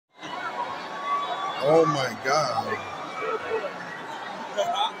Oh my God.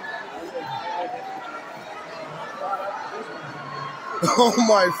 Oh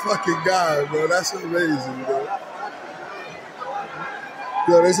my fucking God, bro. That's amazing, bro.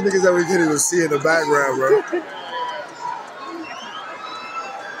 Yo, there's niggas that we can't even see in the background, bro.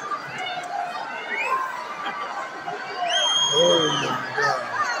 Oh my God.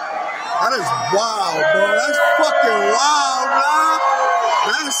 That is wild, bro. That's fucking wild, bro.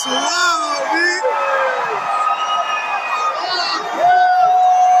 That's wild, man.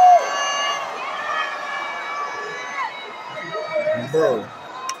 Bro,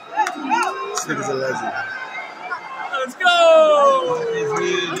 this nigga's a legend. Let's go!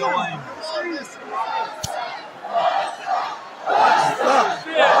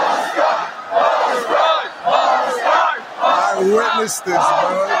 I witnessed this,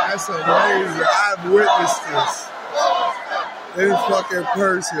 bro. That's amazing. I've witnessed this. In fucking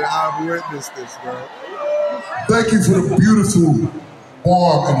person, I've witnessed this, bro. Thank you for the beautiful,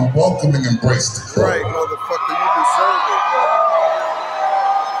 warm, and welcoming embrace. Right, motherfucker, you deserve it.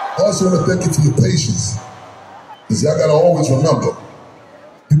 I also want to thank you for your patience. Because y'all gotta always remember,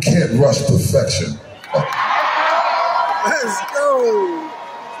 you can't rush perfection. Let's go.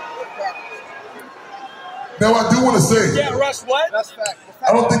 Now I do want to say, Yeah, rush what? That's fact.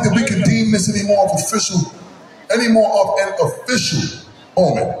 I don't think that we can deem this any more of an official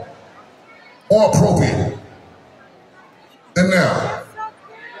moment, more appropriate than now.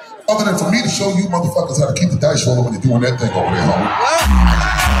 Other than for me to show you motherfuckers how to keep the dice rolling when you're doing that thing over there, homie.